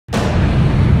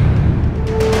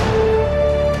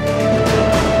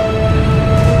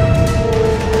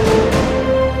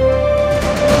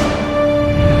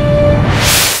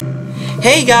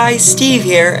Hey guys, Steve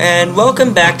here, and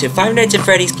welcome back to Five Nights at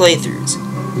Freddy's playthroughs.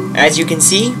 As you can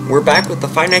see, we're back with the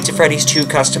Five Nights at Freddy's 2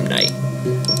 Custom Night.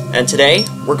 And today,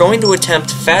 we're going to attempt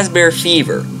Fazbear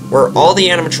Fever, where all the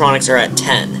animatronics are at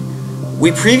 10.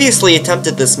 We previously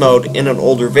attempted this mode in an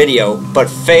older video, but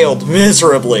failed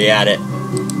miserably at it.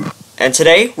 And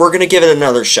today, we're going to give it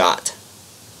another shot.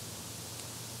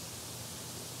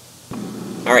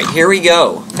 Alright, here we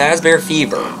go. Fazbear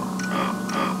Fever.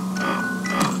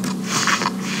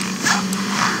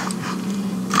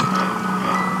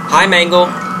 Hi, Mangle.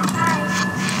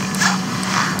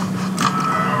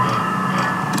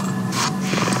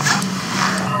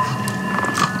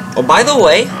 Oh, by the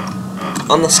way,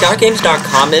 on the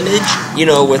ScoutGames.com image, you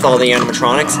know, with all the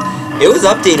animatronics, it was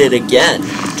updated again,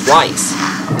 twice.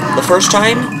 The first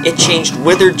time, it changed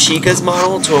Withered Chica's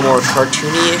model to a more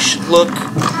cartoony-ish look,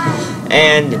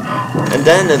 and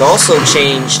then it also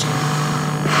changed,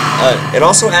 it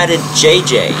also added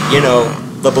JJ, you know,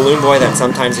 the balloon boy that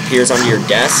sometimes appears under your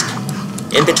desk,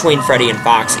 in between Freddy and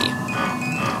Foxy.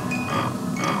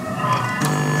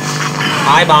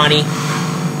 Hi, Bonnie.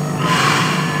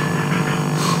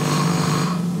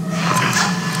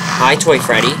 Hi, Toy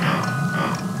Freddy.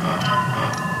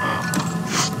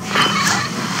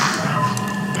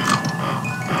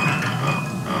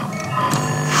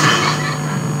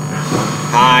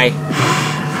 Hi.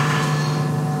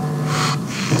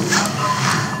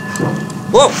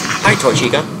 Whoa! Hi, Toy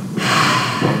Chica.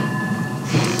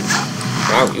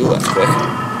 Wow, you left quick.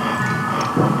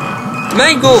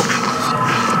 Mangle!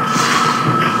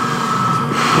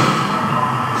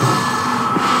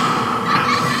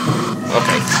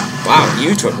 Okay. Wow,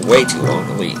 you took way too long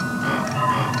to leave.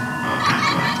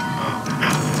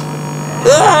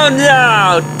 Oh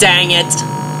no! Dang it!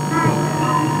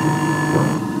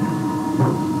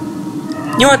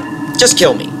 You know what? Just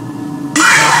kill me.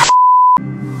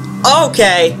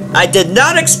 Okay, I did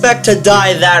not expect to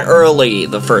die that early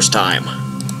the first time.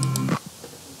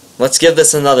 Let's give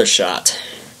this another shot.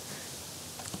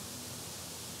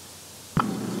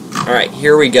 Alright,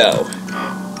 here we go.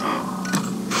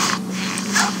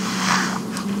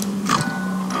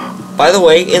 By the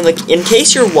way, in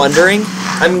case you're wondering,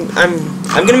 I'm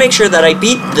gonna make sure that I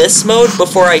beat this mode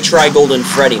before I try Golden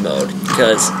Freddy mode,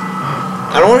 because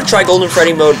I don't want to try Golden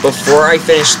Freddy mode before I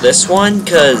finish this one,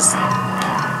 because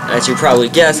as you probably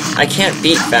guessed, I can't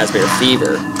beat Fazbear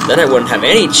Fever. Then I wouldn't have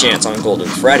any chance on Golden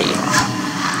Freddy.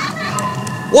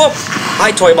 Whoop!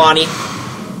 Hi, Toy Bonnie.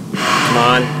 Come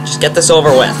on, just get this over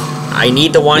with. I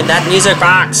need to wind that music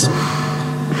box.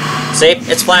 See?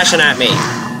 It's flashing at me.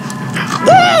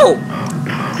 Woo!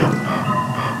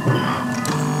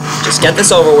 Just get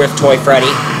this over with, Toy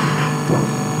Freddy.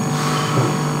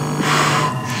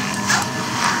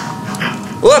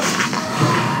 Whoop!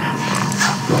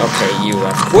 Okay, you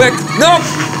left quick. Nope!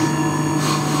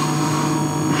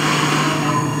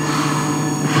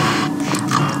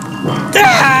 No!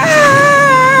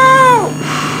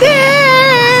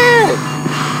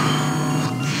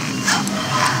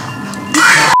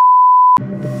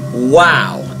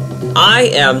 Wow. I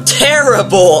am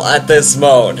terrible at this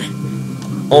mode.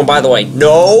 Oh, and by the way,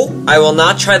 no, I will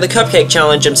not try the cupcake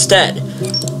challenge instead.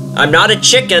 I'm not a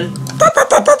chicken.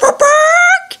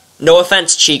 No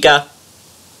offense, Chica.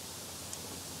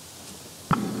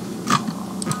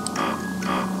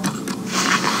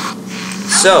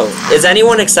 So, is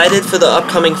anyone excited for the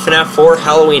upcoming FNAF 4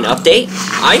 Halloween update?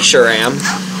 I sure am.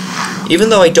 Even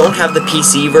though I don't have the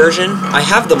PC version, I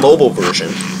have the mobile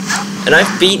version. And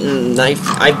I've beaten Night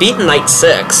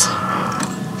 6.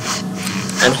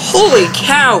 And holy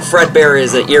cow, Fredbear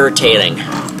is irritating.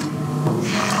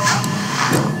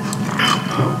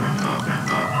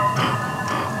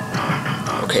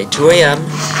 Okay, 2 AM.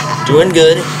 Doing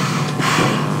good.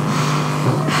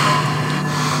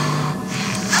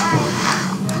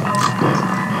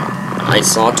 I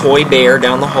saw Toy Bear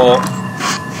down the hall.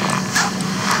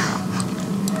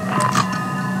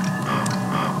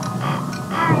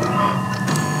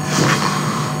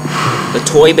 The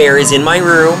Toy Bear is in my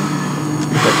room,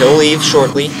 but he'll leave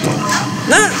shortly.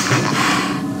 Nah!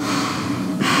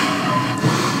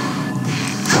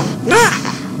 Nah!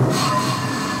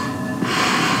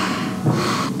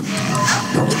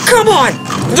 Come on!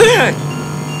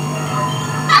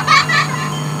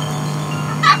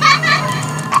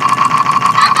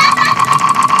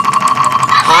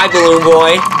 Hi, Balloon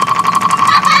Boy.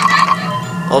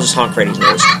 I'll just honk Freddy's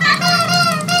nose.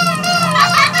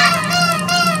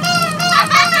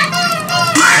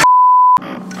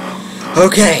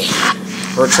 Okay,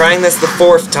 we're trying this the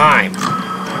 4th time.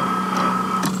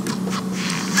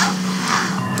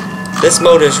 This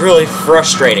mode is really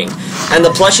frustrating. And the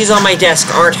plushies on my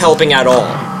desk aren't helping at all.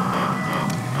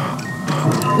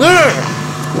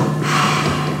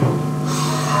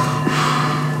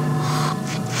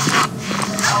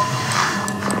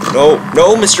 No,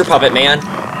 no, Mr. Puppet Man.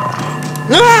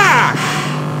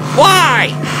 Why?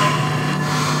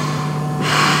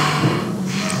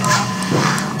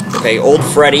 Okay, old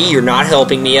Freddy, you're not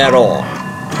helping me at all.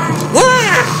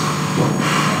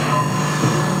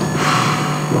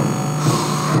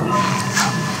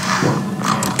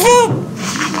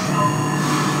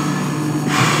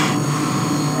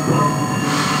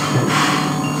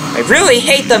 I really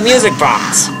hate the music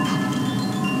box.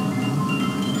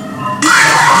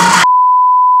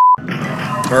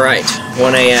 Alright,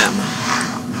 1 a.m.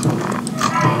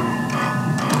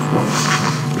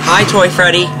 Hi, Toy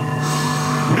Freddy.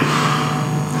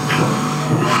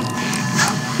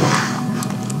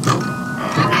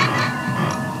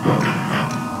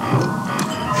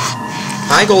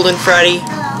 Hi, Golden Freddy.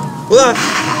 Look.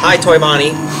 Hi, Toy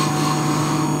Bonnie.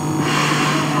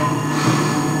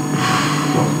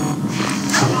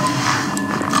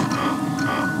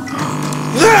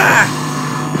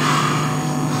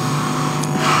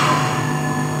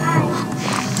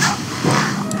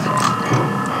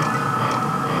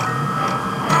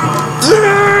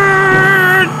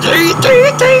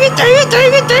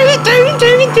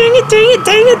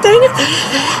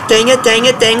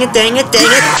 Dang it.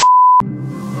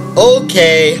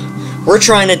 Okay, we're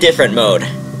trying a different mode.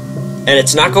 And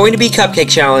it's not going to be Cupcake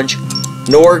Challenge,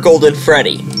 nor Golden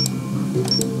Freddy.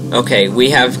 Okay,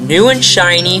 we have New and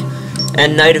Shiny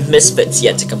and Night of Misfits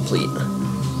yet to complete.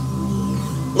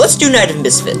 Let's do Night of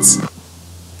Misfits.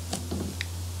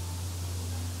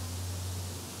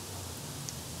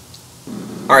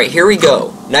 Alright, here we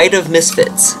go. Night of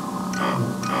Misfits.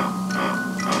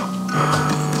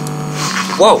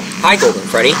 Whoa, hi Golden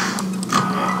Freddy.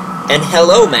 And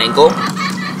hello, Mangle.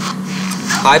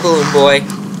 Hi, Balloon Boy.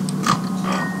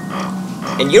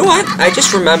 And you know what? I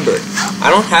just remembered.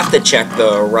 I don't have to check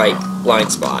the right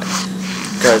blind spot.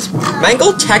 Because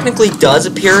Mangle technically does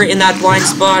appear in that blind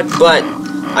spot, but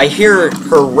I hear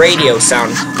her radio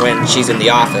sound when she's in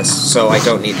the office, so I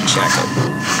don't need to check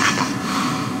it.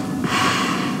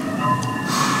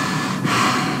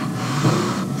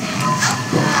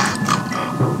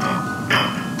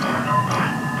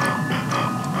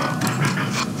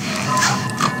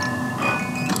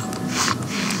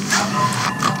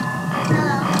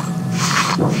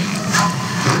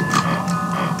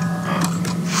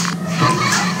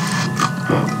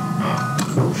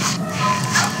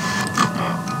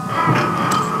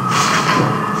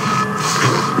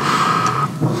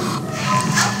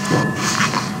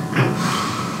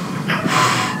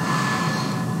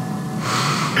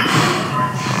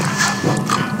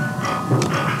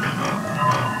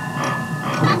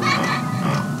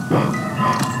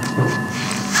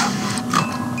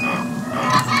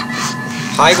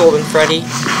 Hi, Golden Freddy.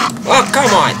 Oh,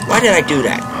 come on! Why did I do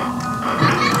that?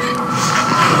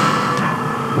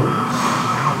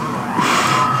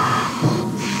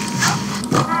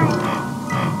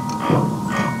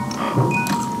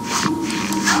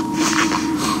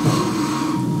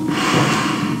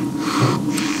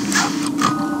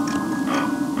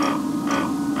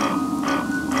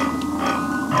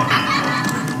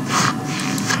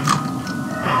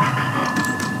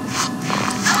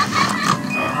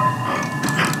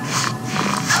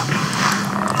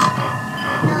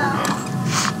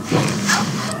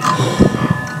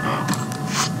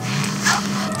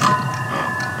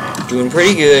 Doing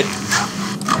pretty good.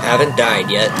 Haven't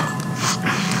died yet.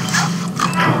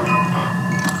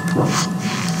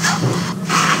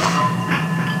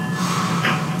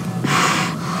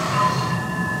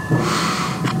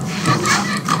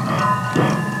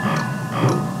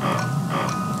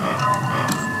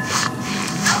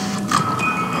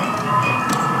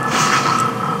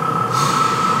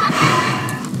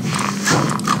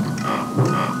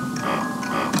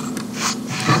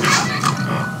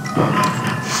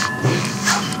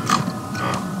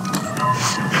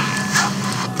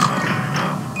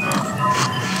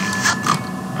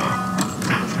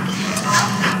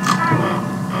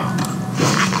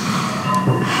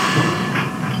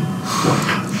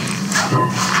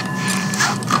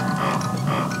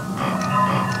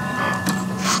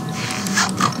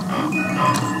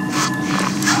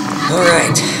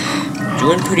 Alright,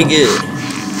 doing pretty good.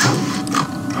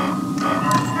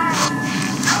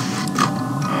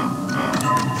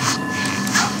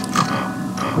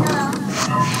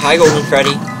 Hi, Golden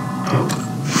Freddy.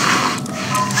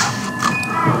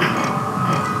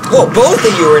 Whoa, both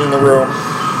of you are in the room.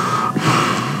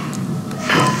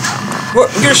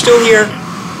 What, you're still here?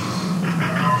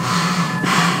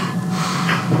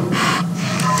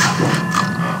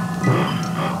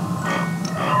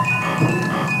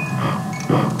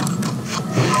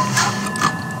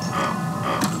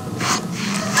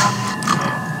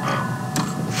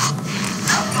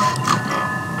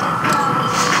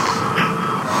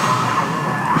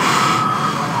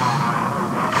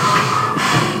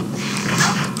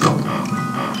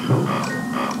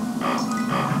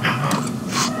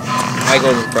 Hi,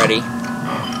 Golden Freddy.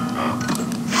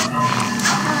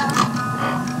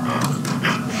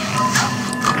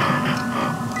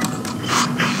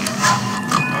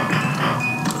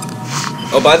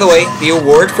 Oh, by the way, the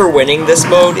award for winning this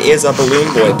mode is a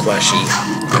Balloon Boy plushie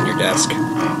on your desk.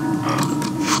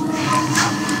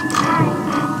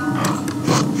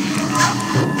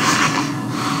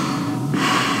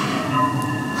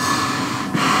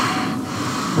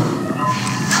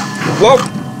 Whoa!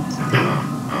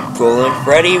 Golden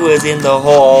Freddy was in the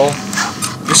hole.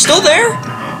 You're still there?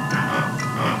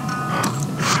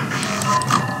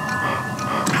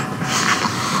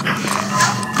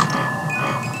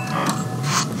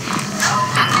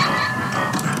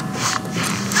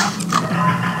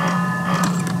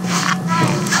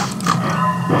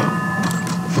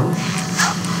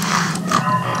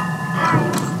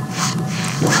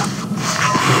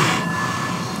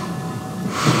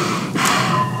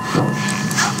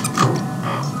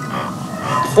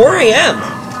 4 a.m.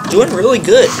 Doing really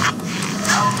good.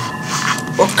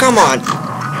 Oh, come on.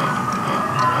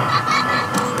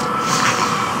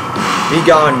 Be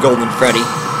gone, Golden Freddy.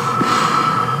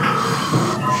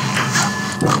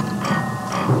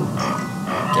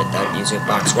 Get that music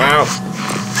box. Wow.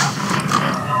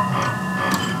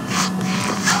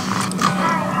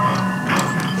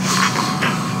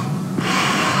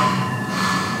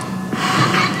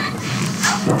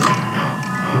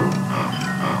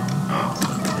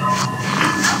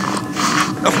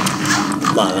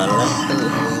 La la la.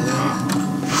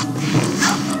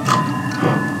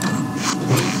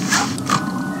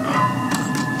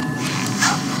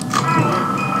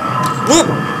 Whoop!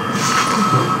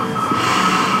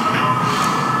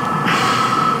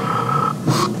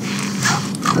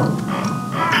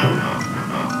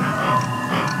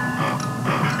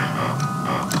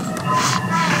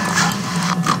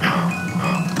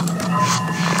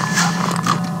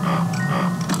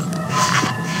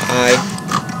 Hi.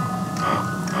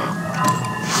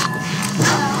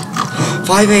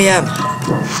 5 a.m.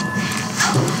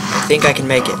 I think I can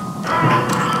make it.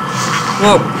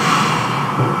 Whoa!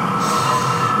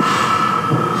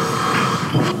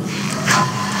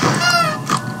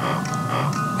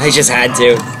 I just had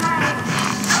to.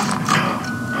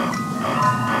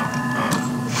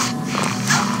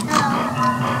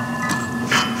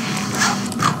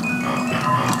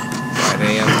 5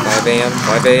 a.m., 5 a.m.,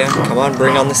 5 a.m. Come on,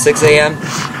 bring on the 6 a.m.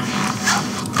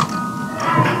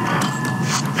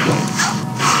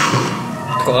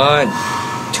 Come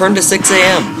on. Turn to 6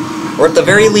 a.m. Or at the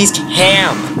very least,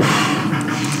 ham.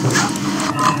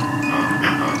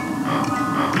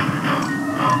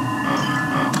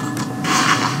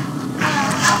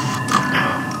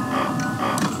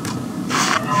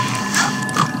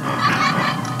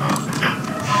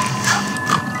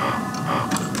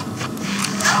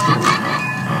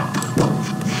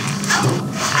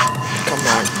 Come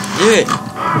on. Good.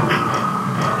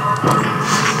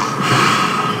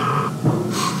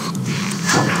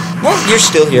 Well, you're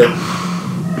still here.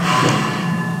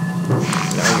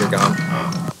 Now you're gone.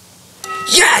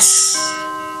 Yes!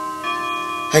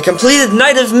 I completed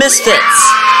Night of Misfits!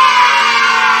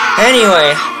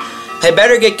 Anyway, I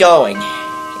better get going.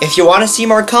 If you want to see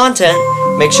more content,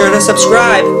 make sure to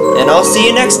subscribe, and I'll see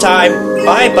you next time.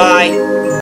 Bye-bye.